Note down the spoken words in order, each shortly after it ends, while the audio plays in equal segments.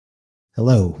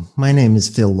Hello, my name is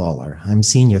Phil Lawler. I'm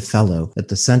Senior Fellow at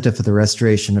the Center for the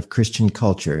Restoration of Christian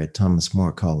Culture at Thomas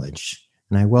More College,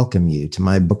 and I welcome you to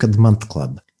my Book of the Month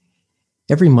Club.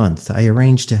 Every month, I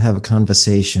arrange to have a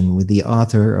conversation with the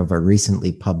author of a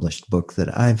recently published book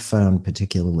that I've found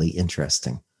particularly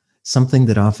interesting, something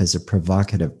that offers a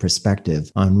provocative perspective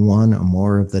on one or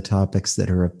more of the topics that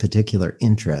are of particular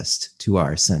interest to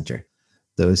our center.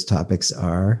 Those topics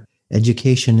are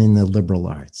education in the liberal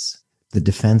arts, the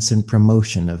defense and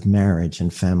promotion of marriage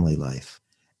and family life,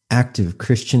 active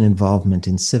Christian involvement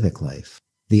in civic life,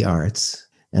 the arts,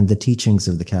 and the teachings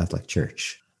of the Catholic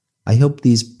Church. I hope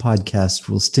these podcasts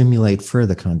will stimulate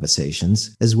further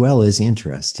conversations as well as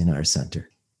interest in our center.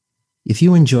 If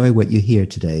you enjoy what you hear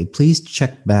today, please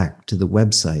check back to the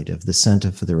website of the Center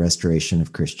for the Restoration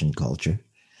of Christian Culture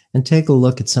and take a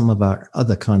look at some of our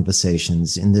other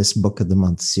conversations in this Book of the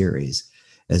Month series,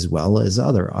 as well as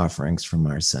other offerings from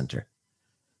our center.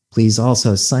 Please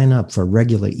also sign up for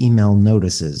regular email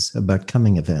notices about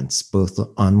coming events, both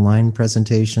online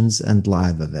presentations and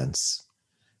live events.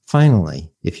 Finally,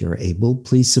 if you're able,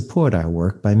 please support our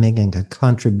work by making a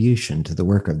contribution to the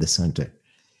work of the center.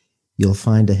 You'll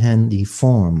find a handy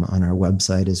form on our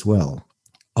website as well.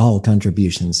 All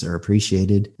contributions are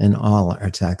appreciated and all are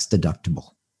tax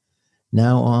deductible.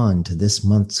 Now on to this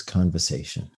month's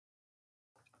conversation.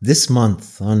 This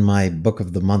month on my Book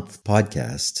of the Month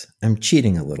podcast, I'm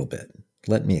cheating a little bit.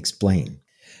 Let me explain.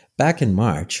 Back in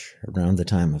March, around the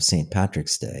time of St.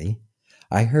 Patrick's Day,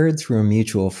 I heard through a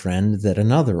mutual friend that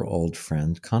another old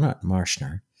friend, Connaught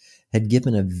Marshner, had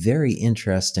given a very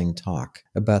interesting talk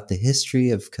about the history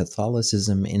of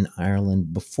Catholicism in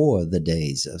Ireland before the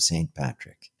days of St.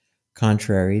 Patrick.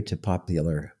 Contrary to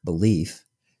popular belief,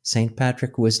 St.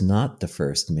 Patrick was not the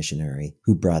first missionary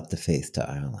who brought the faith to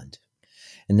Ireland.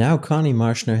 And now Connaught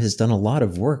Marshner has done a lot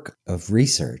of work of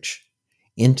research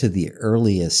into the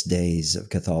earliest days of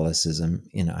Catholicism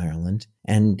in Ireland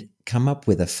and come up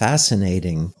with a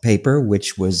fascinating paper,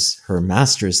 which was her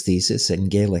master's thesis in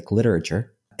Gaelic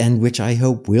literature, and which I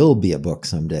hope will be a book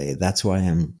someday. That's why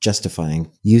I'm justifying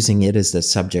using it as the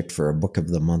subject for a Book of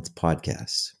the Month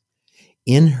podcast.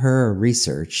 In her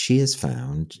research, she has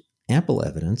found ample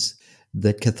evidence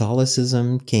that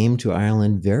Catholicism came to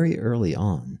Ireland very early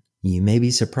on. You may be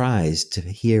surprised to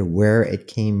hear where it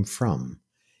came from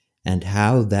and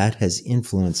how that has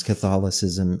influenced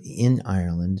Catholicism in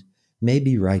Ireland,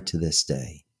 maybe right to this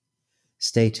day.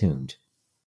 Stay tuned.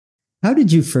 How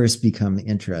did you first become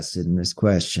interested in this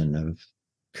question of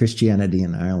Christianity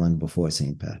in Ireland before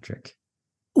St. Patrick?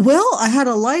 Well, I had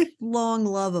a lifelong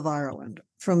love of Ireland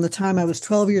from the time I was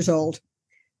 12 years old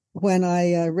when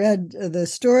I read The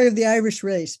Story of the Irish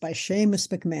Race by Seamus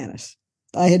McManus.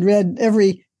 I had read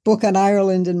every book on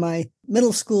Ireland in my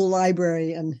middle school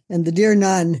library, and the dear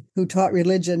nun who taught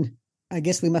religion, I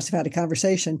guess we must have had a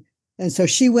conversation. And so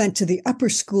she went to the upper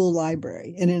school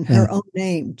library and in her own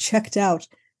name checked out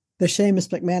the Seamus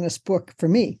McManus book for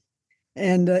me.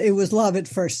 And it was love at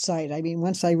first sight. I mean,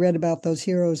 once I read about those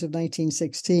heroes of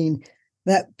 1916,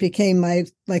 that became my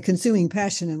consuming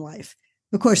passion in life.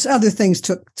 Of course, other things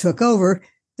took over,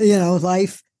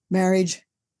 life, marriage,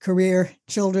 career,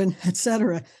 children,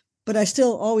 etc. But I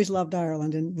still always loved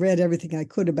Ireland and read everything I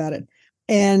could about it.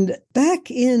 And back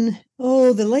in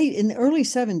the early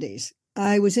 70s,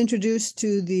 I was introduced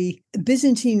to the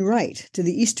Byzantine Rite, to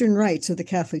the Eastern rites of the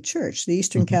Catholic Church, the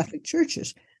Eastern Catholic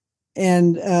churches,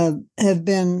 and have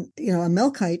been, a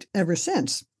Melkite ever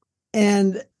since.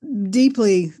 And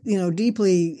deeply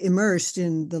immersed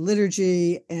in the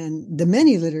liturgy and the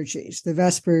many liturgies, the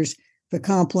Vespers, the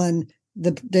Compline,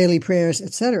 the daily prayers,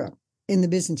 etc., in the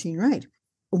Byzantine Rite.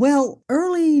 Well,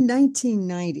 early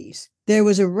 1990s, there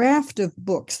was a raft of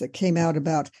books that came out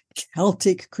about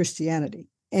Celtic Christianity.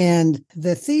 And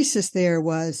the thesis there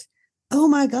was, oh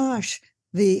my gosh,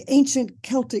 the ancient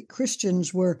Celtic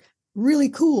Christians were really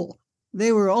cool.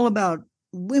 They were all about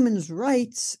women's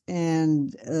rights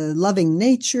and loving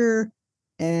nature.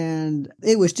 And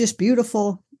it was just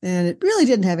beautiful. And it really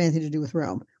didn't have anything to do with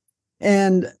Rome.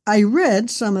 And I read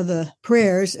some of the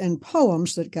prayers and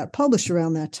poems that got published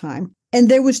around that time. And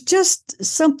there was just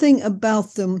something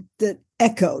about them that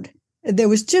echoed. There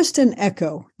was just an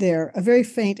echo there, a very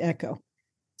faint echo.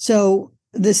 So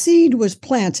the seed was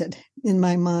planted in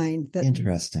my mind.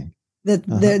 Interesting.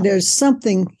 There's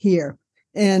something here.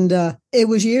 And it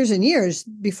was years and years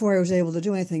before I was able to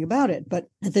do anything about it. But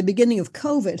at the beginning of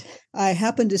COVID, I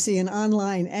happened to see an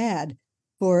online ad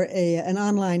for an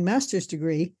online master's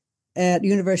degree at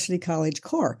University College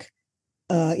Cork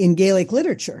in Gaelic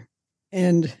literature.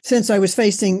 And since I was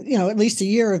facing, at least a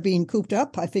year of being cooped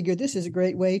up, I figured this is a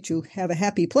great way to have a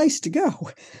happy place to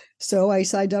go. So I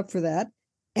signed up for that.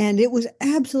 And it was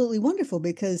absolutely wonderful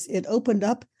because it opened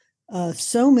up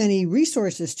so many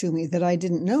resources to me that I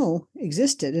didn't know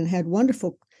existed, and had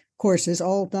wonderful courses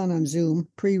all done on Zoom,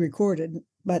 pre-recorded,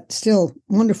 but still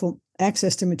wonderful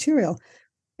access to material.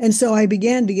 And so I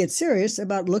began to get serious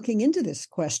about looking into this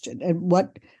question and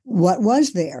what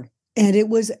was there. And it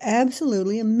was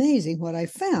absolutely amazing what I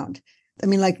found. I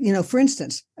mean, for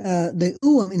instance, the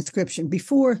Uwam inscription,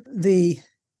 before the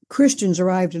Christians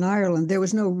arrived in Ireland, there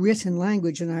was no written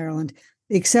language in Ireland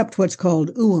except what's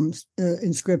called Uwam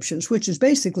inscriptions, which is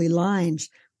basically lines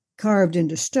carved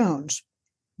into stones.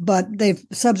 But they've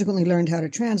subsequently learned how to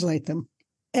translate them.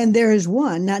 And there is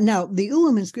one. Now the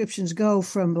Uwam inscriptions go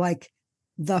from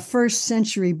the 1st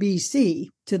century BC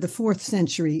to the 4th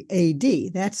century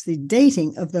AD. That's the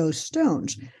dating of those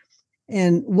stones.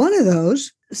 And one of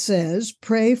those says,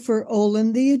 pray for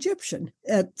Olin the Egyptian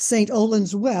at St.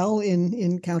 Olin's Well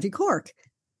in County Cork.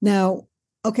 Now,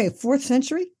 okay, 4th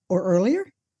century or earlier?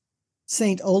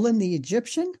 St. Olin the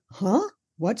Egyptian? Huh?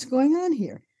 What's going on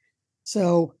here?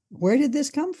 So where did this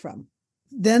come from?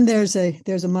 Then there's a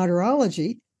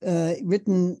martyrology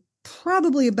written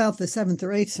probably about the 7th or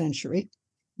 8th century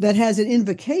that has an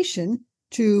invocation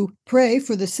to pray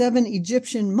for the 7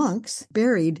 Egyptian monks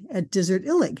buried at Desert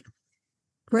Illig.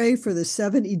 Pray for the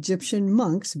 7 Egyptian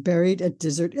monks buried at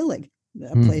Desert Illig,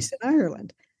 a place in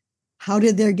Ireland. How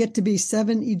did there get to be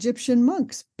 7 Egyptian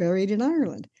monks buried in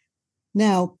Ireland?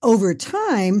 Now, over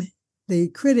time, the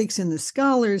critics and the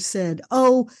scholars said,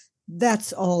 oh,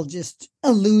 that's all just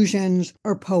illusions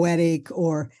or poetic,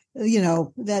 or,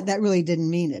 that really didn't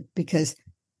mean it, because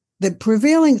the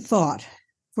prevailing thought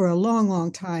for a long,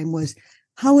 long time was,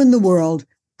 how in the world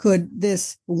could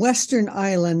this Western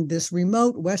island, this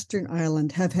remote Western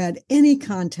island, have had any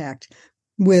contact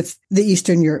with the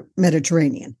Eastern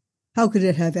Mediterranean? How could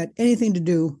it have had anything to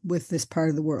do with this part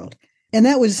of the world? And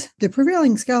that was the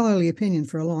prevailing scholarly opinion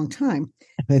for a long time.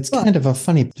 It's kind of a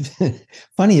funny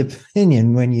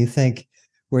opinion when you think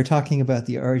we're talking about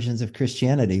the origins of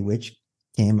Christianity, which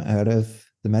came out of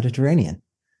the Mediterranean.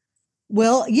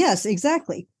 Well, yes,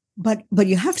 exactly. But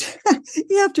you have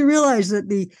to realize that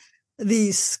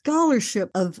the scholarship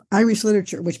of Irish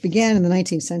literature, which began in the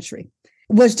 19th century,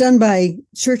 was done by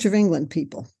Church of England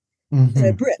people,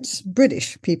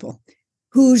 British people,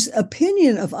 whose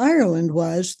opinion of Ireland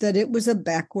was that it was a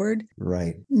backward,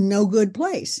 right, no good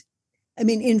place. I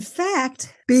mean, in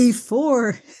fact,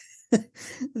 before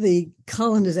the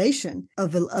colonization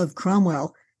of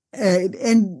Cromwell, and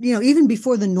even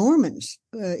before the Normans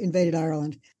invaded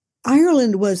Ireland,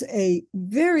 Ireland was a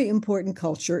very important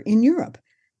culture in Europe,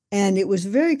 and it was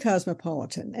very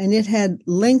cosmopolitan, and it had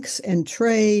links and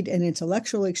trade and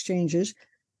intellectual exchanges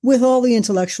with all the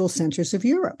intellectual centers of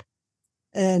Europe.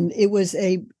 And it was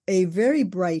a very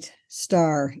bright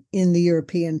star in the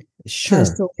European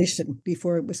constellation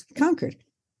before it was conquered.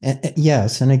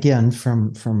 Yes, and again,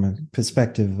 from a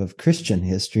perspective of Christian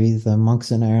history, the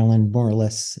monks in Ireland more or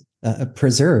less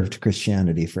preserved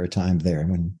Christianity for a time there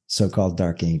when so-called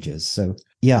Dark Ages. So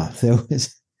yeah,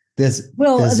 there's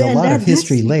a lot of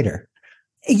history later.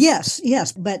 Yes,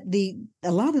 but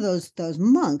a lot of those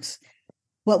monks.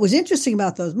 What was interesting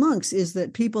about those monks is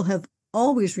that people have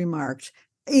always remarked,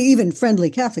 even friendly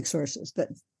Catholic sources, that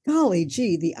golly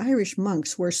gee, the Irish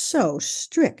monks were so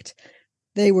strict.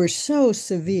 They were so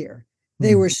severe.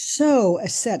 They were so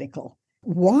ascetical.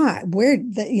 Why?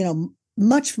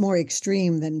 Much more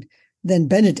extreme than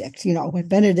Benedict. When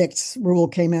Benedict's rule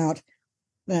came out,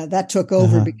 that took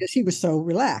over because he was so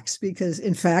relaxed. Because,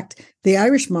 in fact, the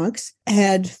Irish monks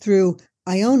had, through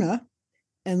Iona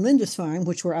and Lindisfarne,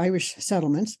 which were Irish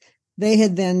settlements, they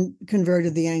had then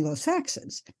converted the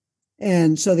Anglo-Saxons.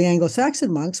 And so the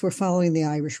Anglo-Saxon monks were following the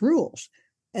Irish rules.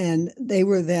 And they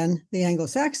were then, the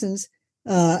Anglo-Saxons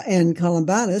and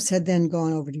Columbanus had then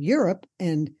gone over to Europe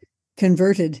and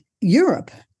converted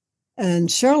Europe. And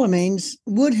Charlemagne's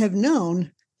would have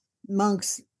known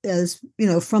monks as,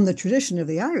 from the tradition of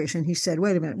the Irish. And he said,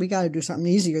 wait a minute, we got to do something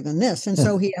easier than this. And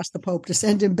so he asked the Pope to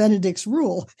send him Benedict's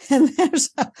rule. And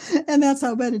that's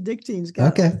how Benedictines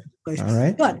got it. Okay. All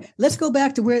right. But let's go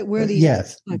back to where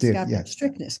the monks got that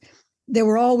strictness. There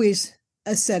were always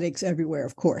ascetics everywhere,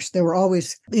 of course. There were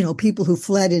always, people who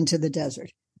fled into the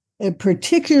desert,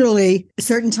 particularly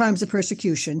certain times of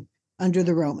persecution under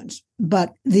the Romans.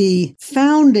 But the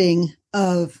founding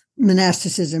of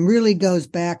monasticism really goes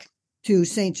back to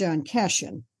St. John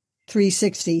Cassian,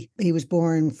 360. He was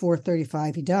born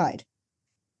 435. He died.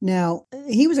 Now,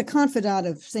 he was a confidant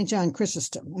of St. John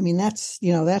Chrysostom. I mean, that's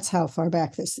how far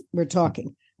back we're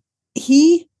talking.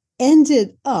 he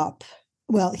ended up,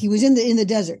 well, he was in the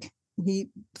desert. He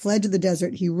fled to the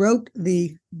desert. He wrote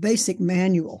the basic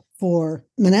manual for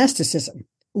monasticism,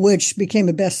 which became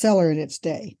a bestseller in its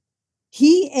day.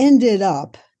 He ended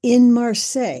up in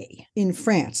Marseille, in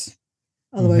France,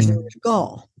 otherwise known as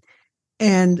Gaul.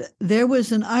 And there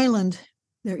is an island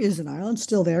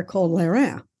still there called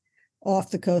Lerins,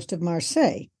 off the coast of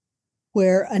Marseille,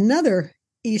 where another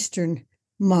Eastern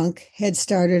monk had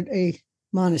started a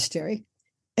monastery.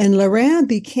 And Lerins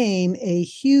became a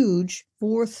huge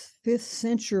 4th, 5th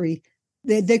century.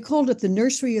 They called it the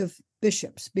nursery of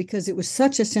bishops because it was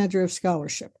such a center of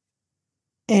scholarship.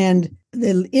 And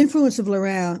the influence of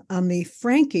Lerins on the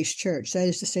Frankish church, that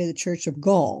is to say, the Church of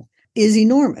Gaul, is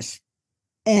enormous.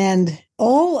 And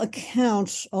all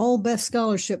accounts, all best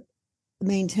scholarship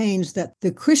maintains that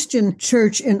the Christian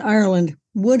church in Ireland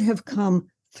would have come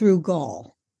through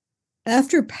Gaul.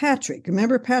 After Patrick,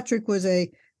 remember Patrick was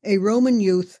a Roman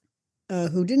youth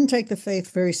who didn't take the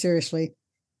faith very seriously.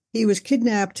 He was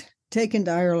kidnapped, taken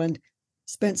to Ireland,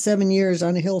 spent 7 years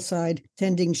on a hillside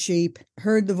tending sheep,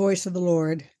 heard the voice of the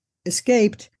Lord,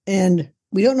 escaped, and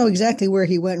we don't know exactly where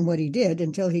he went and what he did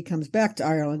until he comes back to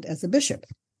Ireland as a bishop,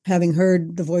 having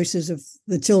heard the voices of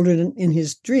the children in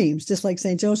his dreams. Just like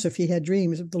St. Joseph, he had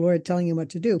dreams of the Lord telling him what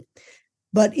to do.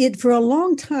 But it, for a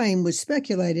long time, was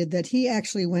speculated that he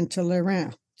actually went to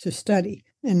Lerins to study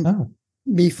and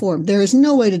be formed. There is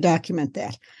no way to document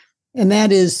that. And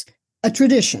that is a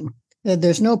tradition.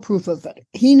 There's no proof of it.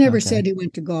 He never said he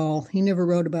went to Gaul. He never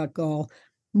wrote about Gaul.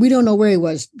 We don't know where he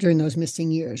was during those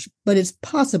missing years, but it's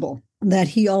possible that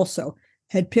he also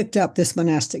had picked up this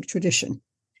monastic tradition.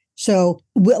 So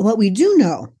what we do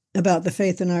know about the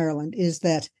faith in Ireland is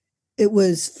that it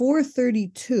was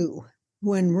 432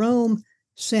 when Rome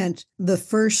sent the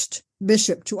first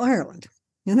bishop to Ireland.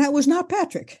 And that was not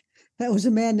Patrick. That was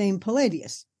a man named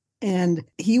Palladius. And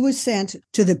he was sent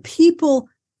to the people,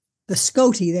 the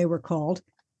Scoti they were called,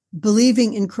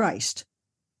 believing in Christ.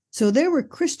 So there were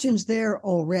Christians there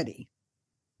already.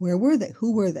 Where were they?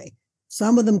 Who were they?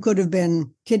 Some of them could have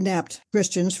been kidnapped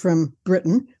Christians from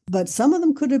Britain, but some of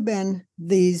them could have been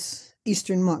these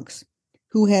Eastern monks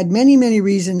who had many, many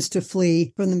reasons to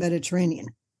flee from the Mediterranean.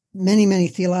 Many, many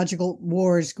theological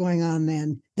wars going on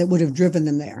then that would have driven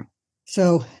them there.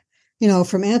 So,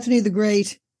 from Anthony the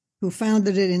Great, who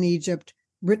founded it in Egypt,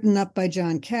 written up by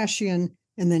John Cassian,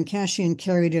 and then Cassian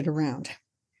carried it around.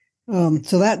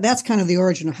 So that's kind of the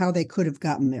origin of how they could have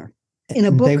gotten there. In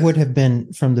a book, they would have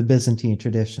been from the Byzantine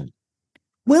tradition.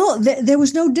 Well, there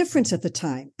was no difference at the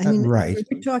time. I mean, right.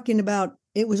 We're talking about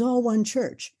it was all one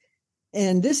church.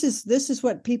 And this is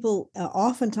what people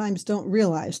oftentimes don't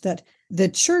realize, that the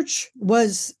church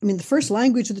was, the first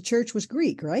language of the church was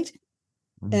Greek, right?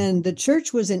 Mm-hmm. And the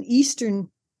church was had an Eastern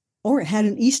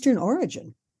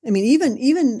origin.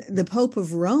 Even the Pope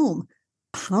of Rome,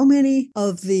 how many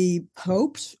of the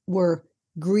popes were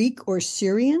Greek or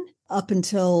Syrian up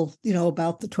until,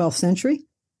 about the 12th century?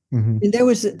 Mm-hmm. And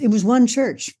it was one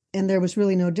church, and there was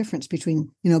really no difference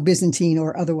between, Byzantine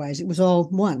or otherwise. It was all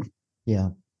one. Yeah.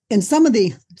 And some of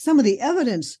the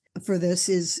evidence for this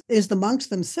is the monks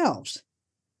themselves.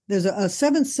 There's a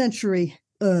 7th century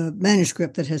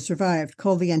manuscript that has survived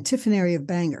called the Antiphonary of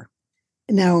Bangor.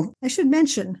 Now, I should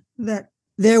mention that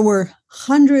there were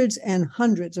hundreds and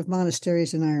hundreds of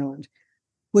monasteries in Ireland,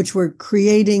 which were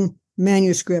creating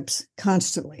manuscripts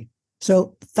constantly.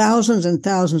 So thousands and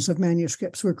thousands of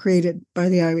manuscripts were created by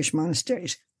the Irish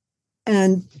monasteries.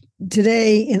 And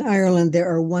today in Ireland, there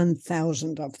are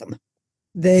 1,000 of them.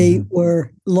 They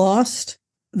were lost.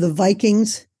 The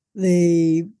Vikings,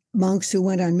 the monks who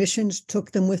went on missions,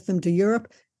 took them with them to Europe.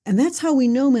 And that's how we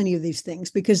know many of these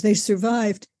things, because they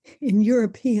survived in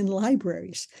European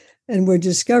libraries and were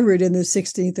discovered in the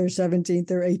 16th or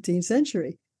 17th or 18th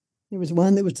century. There was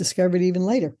one that was discovered even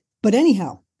later. But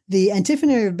anyhow, the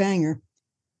Antiphonary of Bangor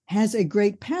has a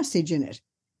great passage in it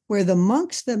where the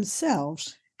monks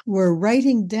themselves were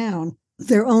writing down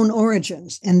their own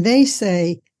origins. And they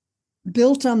say,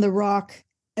 built on the rock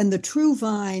and the true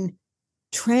vine,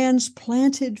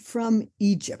 transplanted from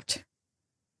Egypt.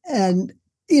 And,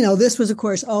 this was, of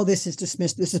course, this is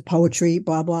dismissed. This is poetry,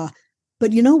 blah, blah.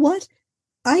 But you know what?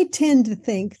 I tend to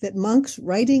think that monks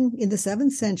writing in the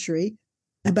 7th century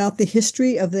about the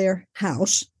history of their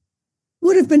house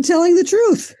would have been telling the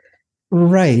truth.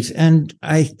 Right. And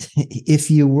if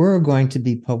you were going to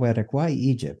be poetic, why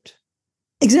Egypt?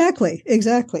 Exactly.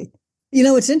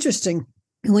 It's interesting.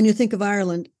 When you think of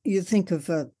Ireland, you think of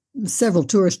several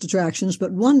tourist attractions,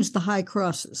 but one is the high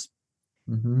crosses.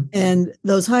 Mm-hmm. And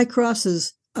those high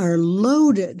crosses are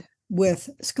loaded with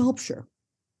sculpture.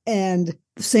 And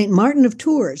St. Martin of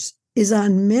Tours is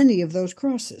on many of those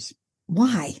crosses.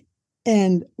 Why?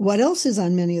 And what else is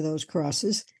on many of those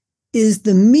crosses is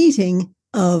the meeting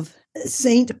of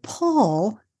St.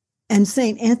 Paul and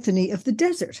St. Anthony of the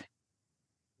Desert.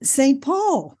 St.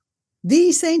 Paul,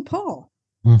 the St. Paul,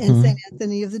 and St.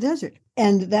 Anthony of the Desert.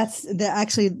 And that's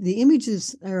actually the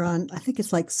images are on, I think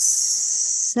it's like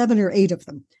 7 or 8 of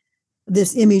them.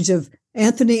 This image of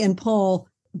Anthony and Paul,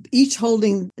 each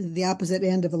holding the opposite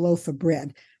end of a loaf of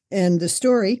bread. And the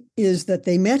story is that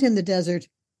they met in the desert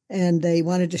and they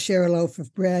wanted to share a loaf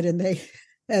of bread.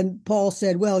 And Paul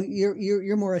said, well,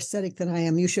 you're more ascetic than I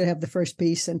am. You should have the first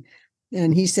piece. And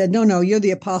he said, no, you're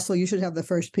the apostle. You should have the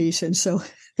first piece. And so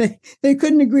they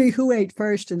couldn't agree who ate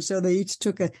first. And so they each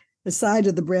took a side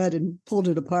of the bread and pulled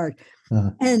it apart.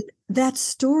 And that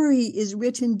story is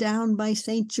written down by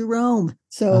St. Jerome.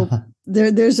 So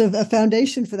there's a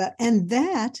foundation for that. And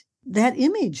that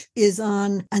image is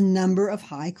on a number of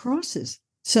high crosses.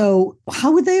 So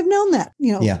how would they have known that?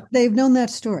 They've known that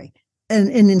story. And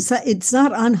it's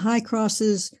not on high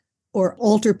crosses or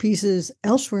altar pieces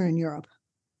elsewhere in Europe,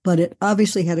 but it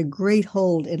obviously had a great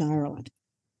hold in Ireland.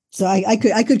 So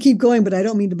I could keep going, but I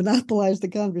don't mean to monopolize the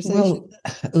conversation. Well,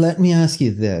 let me ask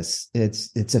you this.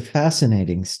 It's a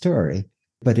fascinating story,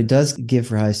 but it does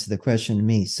give rise to the question to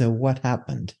me. So what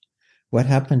happened? What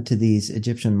happened to these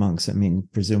Egyptian monks? I mean,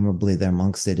 presumably they're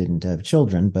monks, they didn't have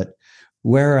children, but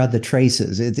where are the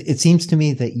traces? It seems to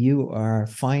me that you are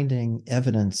finding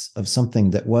evidence of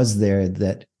something that was there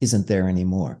that isn't there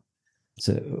anymore.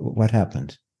 So what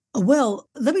happened? Well,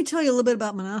 let me tell you a little bit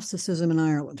about monasticism in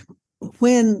Ireland.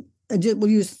 When we'll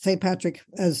use St. Patrick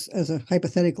as a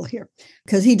hypothetical here,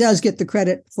 because he does get the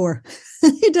credit.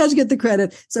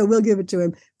 So we'll give it to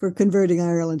him for converting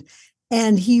Ireland.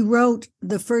 And he wrote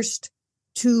the first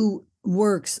 2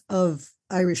 works of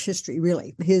Irish history,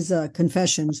 really, his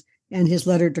Confessions and his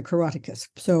letter to Coroticus.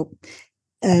 So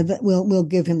we'll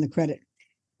give him the credit.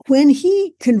 When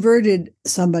he converted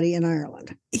somebody in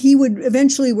Ireland, he would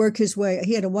eventually work his way.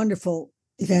 He had a wonderful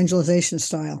evangelization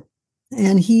style.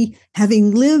 And he,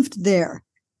 having lived there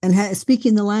and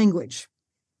speaking the language,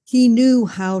 he knew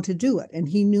how to do it. And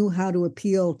he knew how to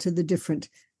appeal to the different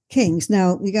kings.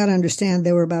 Now, we got to understand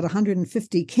there were about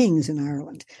 150 kings in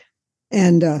Ireland.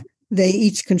 And they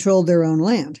each controlled their own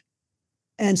land.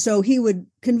 And so he would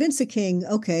convince a king,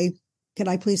 okay, can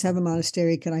I please have a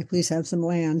monastery? Can I please have some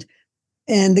land?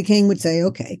 And the king would say,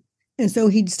 okay. And so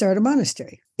he'd start a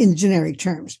monastery in generic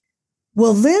terms.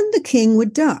 Well, then the king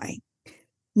would die.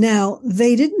 Now,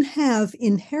 they didn't have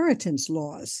inheritance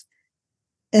laws,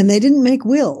 and they didn't make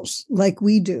wills like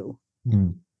we do.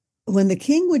 When the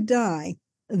king would die,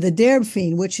 the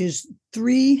Derbfín, which is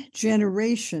 3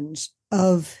 generations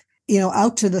of,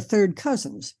 out to the 3rd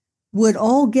cousins, would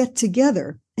all get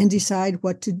together and decide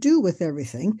what to do with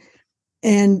everything,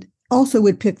 and also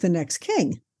would pick the next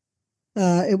king.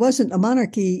 It wasn't a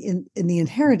monarchy in the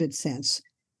inherited sense.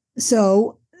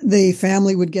 So the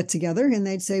family would get together and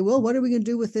they'd say, well, what are we going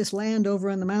to do with this land over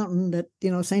on the mountain that,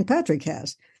 St. Patrick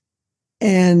has?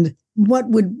 And what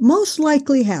would most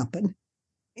likely happen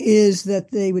is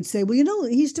that they would say, well,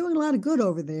 he's doing a lot of good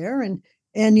over there. And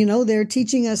they're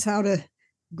teaching us how to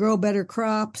grow better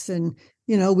crops. And,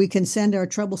 we can send our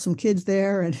troublesome kids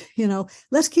there and,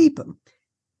 let's keep them.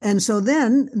 And so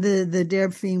then the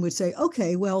Derbfín would say,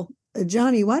 okay, well,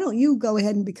 Johnny, why don't you go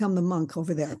ahead and become the monk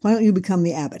over there? Why don't you become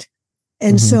the abbot?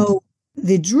 And so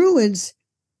the Druids,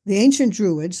 the ancient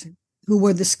Druids, who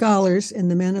were the scholars and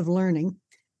the men of learning,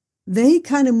 they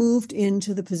kind of moved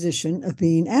into the position of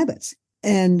being abbots,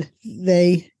 and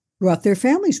they brought their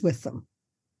families with them.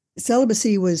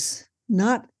 Celibacy was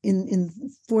not in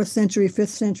 4th century, 5th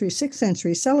century, 6th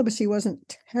century. Celibacy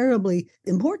wasn't terribly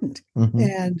important.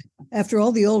 And after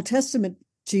all, the Old Testament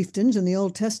chieftains and the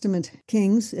Old Testament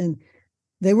kings, and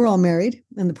they were all married,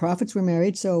 and the prophets were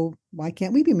married. So why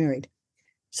can't we be married?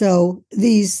 So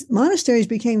these monasteries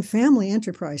became family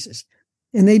enterprises,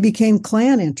 and they became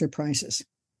clan enterprises.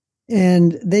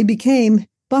 And they became,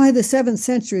 by the 7th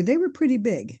century, they were pretty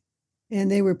big,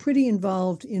 and they were pretty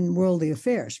involved in worldly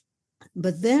affairs.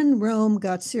 But then Rome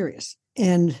got serious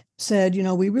and said,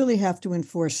 we really have to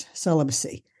enforce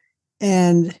celibacy.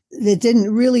 And it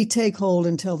didn't really take hold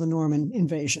until the Norman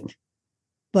invasion.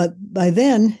 But by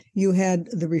then, you had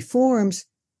the reforms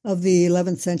of the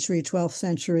 11th century, 12th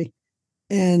century,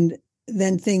 and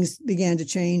then things began to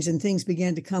change and things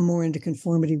began to come more into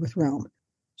conformity with Rome.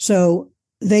 So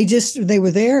they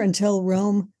were there until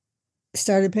Rome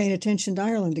started paying attention to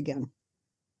Ireland again.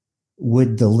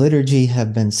 Would the liturgy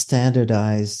have been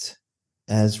standardized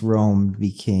as Rome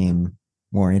became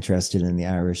more interested in the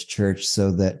Irish church,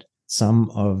 so that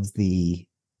some of the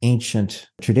ancient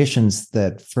traditions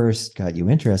that first got you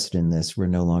interested in this were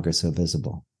no longer so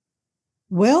visible?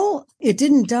 Well, it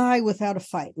didn't die without a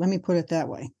fight. Let me put it that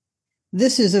way.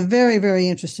 This is a very, very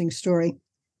interesting story.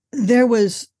 There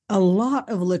was a lot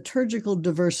of liturgical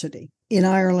diversity in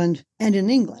Ireland and in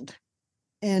England.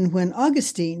 And when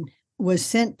Augustine was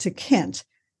sent to Kent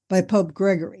by Pope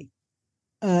Gregory,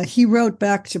 he wrote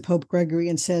back to Pope Gregory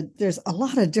and said, there's a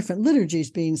lot of different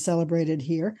liturgies being celebrated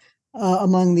here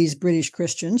among these British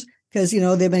Christians, because,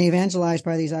 they've been evangelized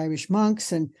by these Irish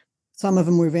monks, and some of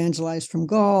them were evangelized from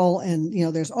Gaul, and,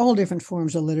 there's all different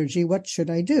forms of liturgy. What should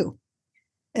I do?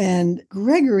 And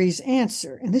Gregory's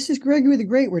answer, and this is Gregory the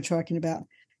Great we're talking about,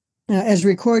 as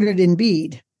recorded in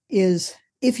Bede, is,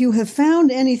 if you have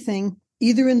found anything,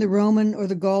 either in the Roman or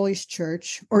the Gaulish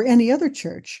church or any other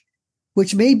church,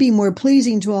 which may be more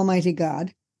pleasing to Almighty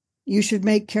God, you should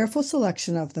make careful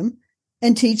selection of them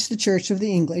and teach the Church of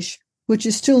the English, which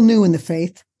is still new in the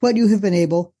faith, what you have been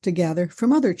able to gather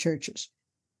from other churches.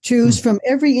 Choose from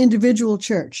every individual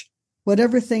church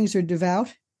whatever things are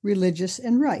devout, religious,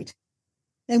 and right.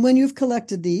 And when you've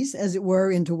collected these, as it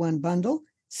were, into one bundle,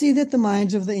 see that the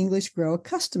minds of the English grow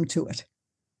accustomed to it.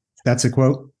 That's a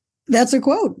quote? That's a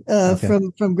quote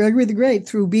from Gregory the Great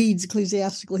through Bede's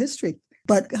Ecclesiastical History.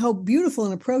 But how beautiful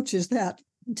an approach is that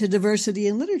to diversity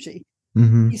in liturgy?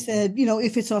 Mm-hmm. He said,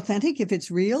 if it's authentic, if it's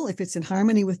real, if it's in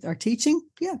harmony with our teaching,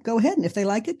 yeah, go ahead. And if they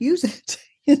like it, use it,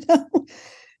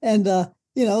 And,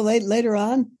 later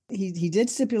on, he did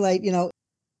stipulate,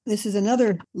 this is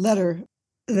another letter.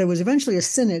 There was eventually a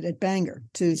synod at Bangor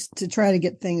to try to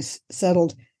get things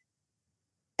settled.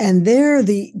 And there,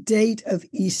 the date of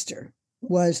Easter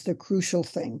was the crucial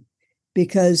thing,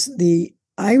 because the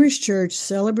Irish Church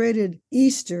celebrated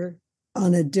Easter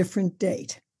on a different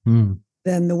date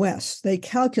than the West. They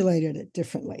calculated it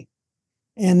differently.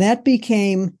 And that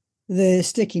became the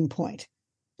sticking point.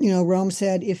 Rome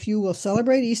said, if you will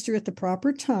celebrate Easter at the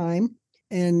proper time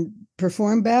and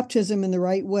perform baptism in the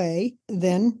right way,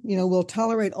 then, we'll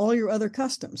tolerate all your other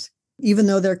customs, even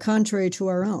though they're contrary to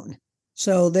our own.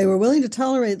 So they were willing to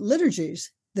tolerate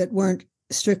liturgies that weren't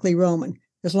strictly Roman,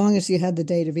 as long as you had the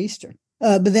date of Easter.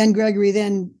 But then Gregory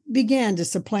then began to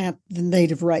supplant the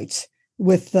native rites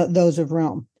with those of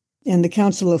Rome. And the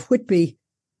Council of Whitby,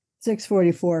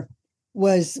 644,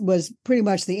 was pretty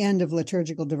much the end of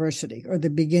liturgical diversity, or the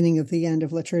beginning of the end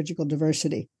of liturgical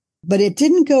diversity. But it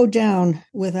didn't go down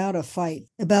without a fight.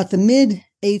 About the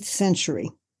mid-8th century,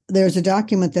 there's a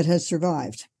document that has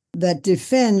survived that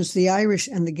defends the Irish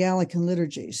and the Gallican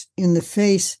liturgies in the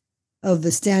face of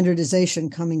the standardization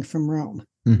coming from Rome.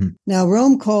 Mm-hmm. Now,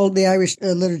 Rome called the Irish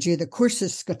liturgy the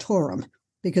Cursus Scotorum,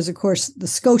 because, of course, the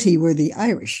Scoti were the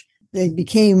Irish. They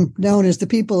became known as the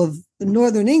people of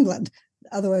northern England,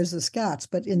 otherwise the Scots.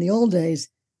 But in the old days,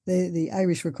 the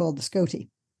Irish were called the Scoti.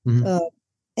 Mm-hmm.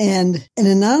 And an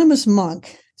anonymous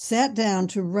monk sat down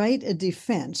to write a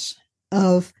defense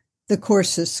of the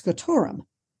Cursus Scotorum.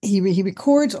 He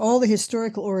records all the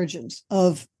historical origins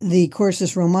of the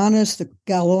Cursus Romanus, the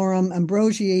Gallorum,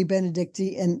 Ambrosiae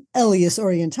Benedicti, and Elius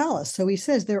Orientalis. So he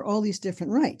says there are all these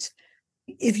different rites.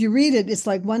 If you read it, it's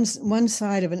like one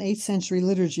side of an 8th century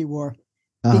liturgy war,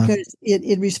 because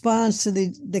it responds to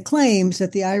the claims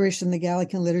that the Irish and the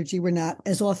Gallican liturgy were not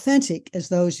as authentic as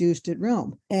those used at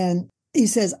Rome. And he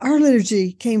says, our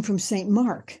liturgy came from St.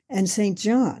 Mark and St.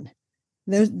 John.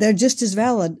 They're just as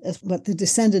valid as what the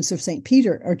descendants of St.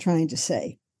 Peter are trying to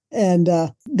say. And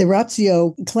the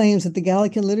Ratio claims that the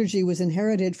Gallican liturgy was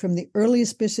inherited from the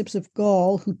earliest bishops of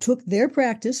Gaul, who took their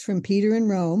practice from Peter in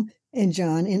Rome and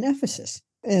John in Ephesus.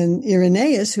 And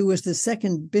Irenaeus, who was the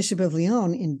second bishop of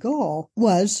Lyon in Gaul,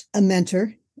 was a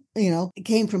mentor,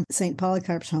 came from St.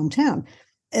 Polycarp's hometown.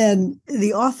 And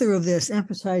the author of this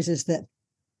emphasizes that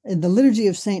the liturgy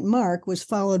of St. Mark was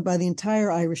followed by the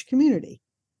entire Irish community,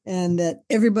 and that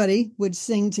everybody would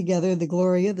sing together the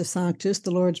Gloria, the Sanctus, the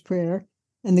Lord's Prayer,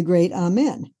 and the Great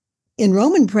Amen. In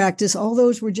Roman practice, all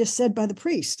those were just said by the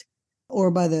priest or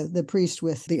by the priest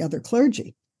with the other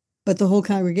clergy, but the whole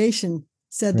congregation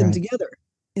said them together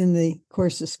in the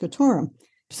Cursus Scotorum.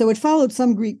 So it followed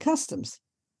some Greek customs.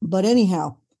 But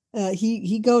anyhow,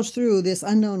 he goes through, this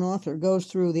unknown author goes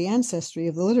through the ancestry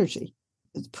of the liturgy.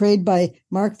 It's prayed by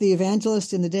Mark the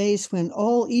Evangelist in the days when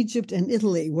all Egypt and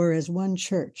Italy were as one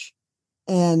church.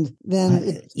 And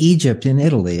then Egypt and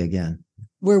Italy again.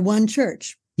 We're one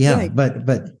church. Yeah, right.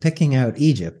 but picking out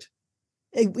Egypt.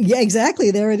 Yeah,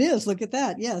 exactly. There it is. Look at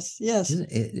that. Yes.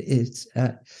 It's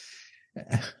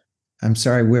I'm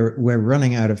sorry, we're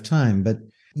running out of time, but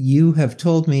you have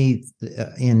told me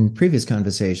in previous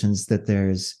conversations that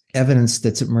there's evidence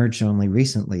that's emerged only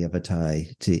recently of a tie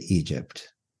to Egypt.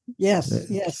 Yes,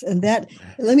 yes. And that,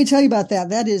 let me tell you about that.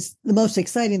 That is the most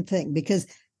exciting thing because,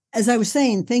 as I was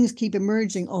saying, things keep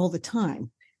emerging all the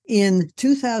time. In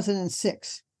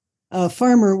 2006, a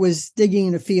farmer was digging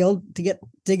in a field to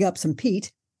dig up some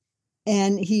peat,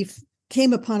 and he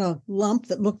came upon a lump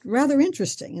that looked rather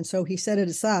interesting. And so he set it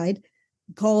aside,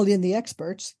 called in the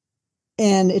experts,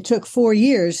 and it took 4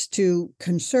 years to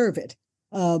conserve it.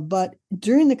 But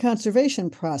during the conservation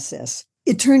process,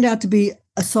 it turned out to be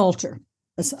a psalter,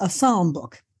 a psalm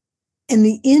book. And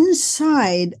the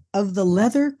inside of the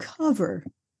leather cover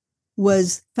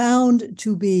was found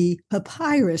to be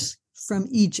papyrus from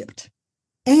Egypt.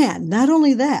 And not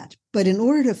only that, but in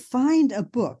order to find a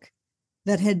book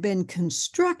that had been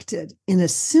constructed in a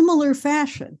similar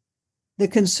fashion, the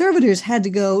conservators had to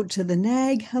go to the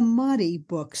Nag Hammadi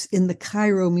books in the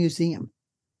Cairo Museum.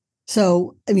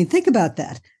 So, I mean, think about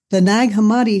that. The Nag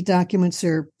Hammadi documents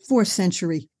are 4th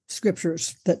century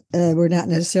scriptures that were not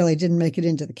necessarily, didn't make it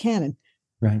into the canon.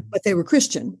 Right. But they were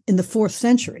Christian in the 4th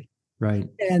century. Right.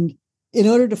 And in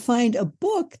order to find a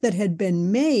book that had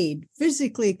been made,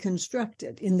 physically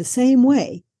constructed in the same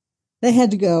way, they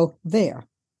had to go there.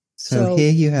 So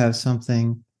here you have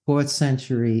something 4th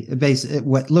century,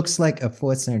 what looks like a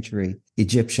 4th century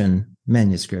Egyptian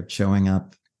manuscript showing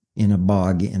up in a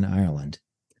bog in Ireland.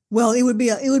 Well, it would be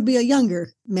a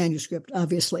younger manuscript,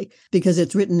 obviously, because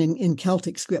it's written in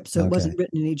Celtic script, so it wasn't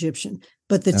written in Egyptian.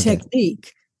 But the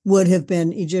technique would have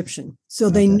been Egyptian. So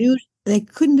they knew, they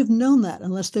couldn't have known that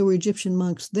unless there were Egyptian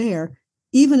monks there,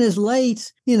 even as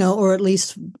late, or at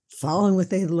least following what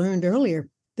they had learned earlier.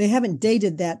 They haven't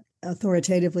dated that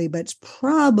authoritatively, but it's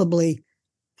probably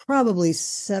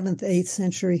 7th, 8th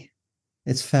century.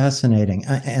 It's fascinating.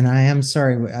 And I am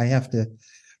sorry, I have to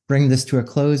bring this to a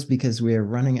close because we are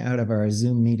running out of our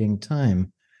Zoom meeting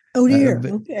time. Oh dear.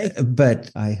 Okay.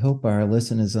 But I hope our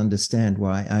listeners understand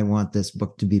why I want this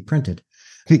book to be printed,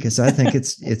 because I think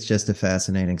it's just a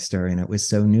fascinating story. And it was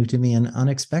so new to me and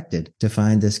unexpected to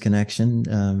find this connection,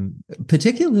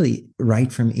 particularly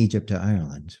right from Egypt to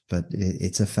Ireland. But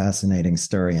it's a fascinating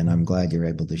story, and I'm glad you're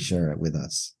able to share it with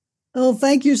us. Oh,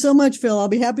 thank you so much, Phil. I'll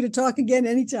be happy to talk again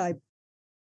anytime.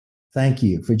 Thank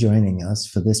you for joining us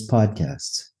for this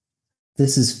podcast.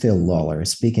 This is Phil Lawler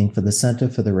speaking for the Center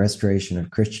for the Restoration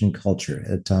of Christian Culture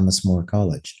at Thomas More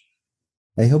College.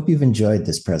 I hope you've enjoyed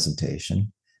this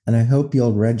presentation, and I hope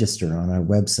you'll register on our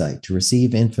website to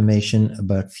receive information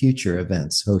about future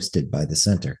events hosted by the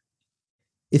center.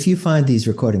 If you find these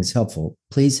recordings helpful,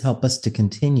 please help us to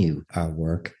continue our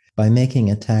work by making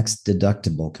a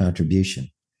tax-deductible contribution.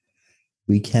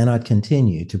 We cannot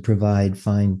continue to provide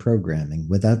fine programming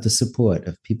without the support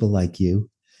of people like you,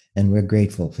 and we're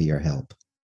grateful for your help.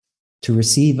 To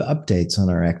receive updates on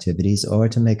our activities or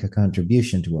to make a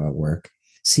contribution to our work,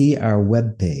 see our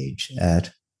webpage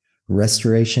at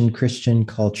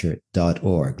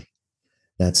restorationchristianculture.org.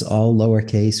 That's all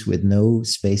lowercase with no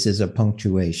spaces or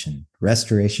punctuation,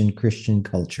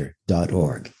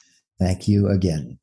 restorationchristianculture.org. Thank you again.